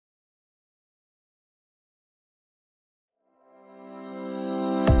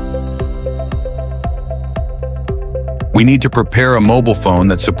we need to prepare a mobile phone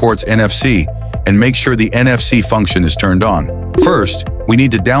that supports NFC and make sure the NFC function is turned on. First, we need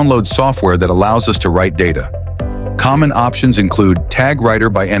to download software that allows us to write data. Common options include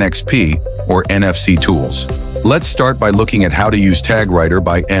TagWriter by NXP or NFC Tools. Let's start by looking at how to use TagWriter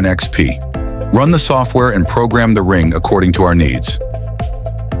by NXP. Run the software and program the ring according to our needs.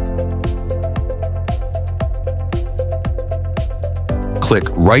 Click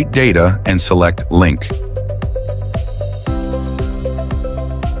Write Data and select Link.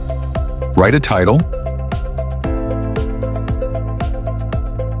 Write a title.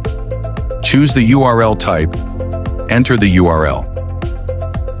 Choose the URL type. Enter the URL.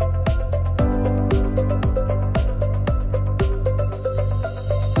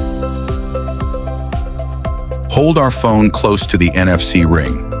 Hold our phone close to the NFC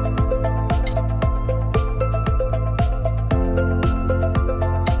ring.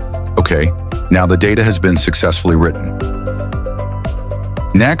 Okay, now the data has been successfully written.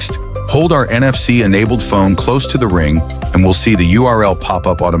 Next, hold our NFC-enabled phone close to the ring and we'll see the URL pop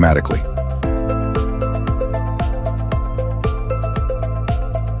up automatically.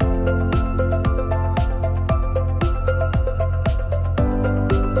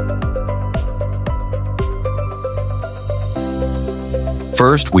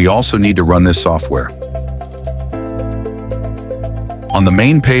 First, we also need to run this software. On the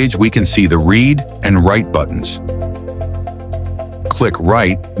main page, we can see the Read and Write buttons. Click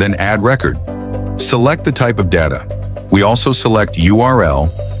Write, then Add Record. Select the type of data. We also select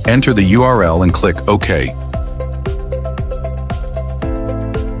URL, enter the URL and click OK.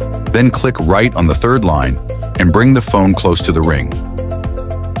 Then click Write on the third line and bring the phone close to the ring.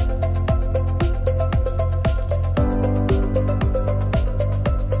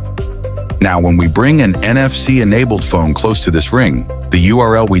 Now, when we bring an NFC-enabled phone close to this ring, the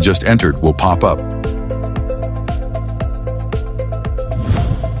URL we just entered will pop up.